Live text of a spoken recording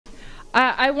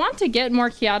I want to get more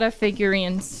Kiara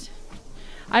figurines.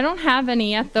 I don't have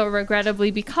any yet though,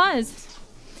 regrettably, because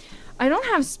I don't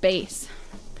have space.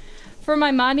 For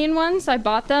my Marian ones, I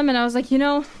bought them and I was like, you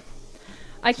know,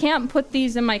 I can't put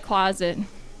these in my closet.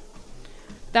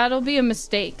 That'll be a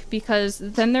mistake because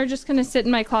then they're just gonna sit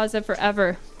in my closet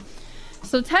forever.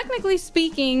 So technically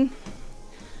speaking,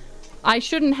 I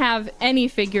shouldn't have any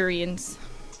figurines.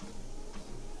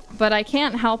 But I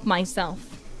can't help myself.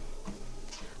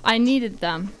 I needed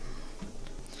them.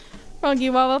 Froggy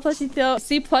Wawa plushie.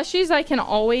 See, plushies I can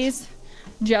always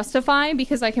justify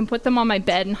because I can put them on my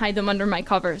bed and hide them under my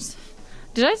covers.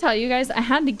 Did I tell you guys I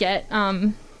had to get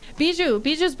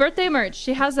Biju's birthday merch?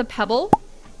 She has a Pebble.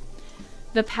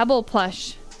 The Pebble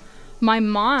plush. My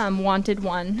mom wanted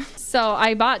one. So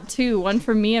I bought two. One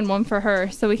for me and one for her.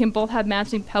 So we can both have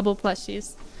matching Pebble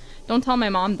plushies. Don't tell my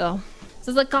mom though.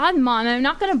 So I was like, God, Mom, I'm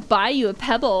not gonna buy you a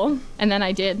Pebble. And then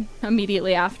I did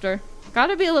immediately after.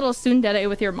 Gotta be a little tsundere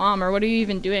with your mom, or what are you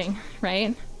even doing,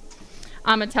 right?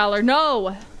 I'ma tell her,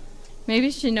 no!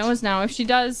 Maybe she knows now. If she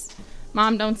does,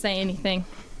 Mom, don't say anything.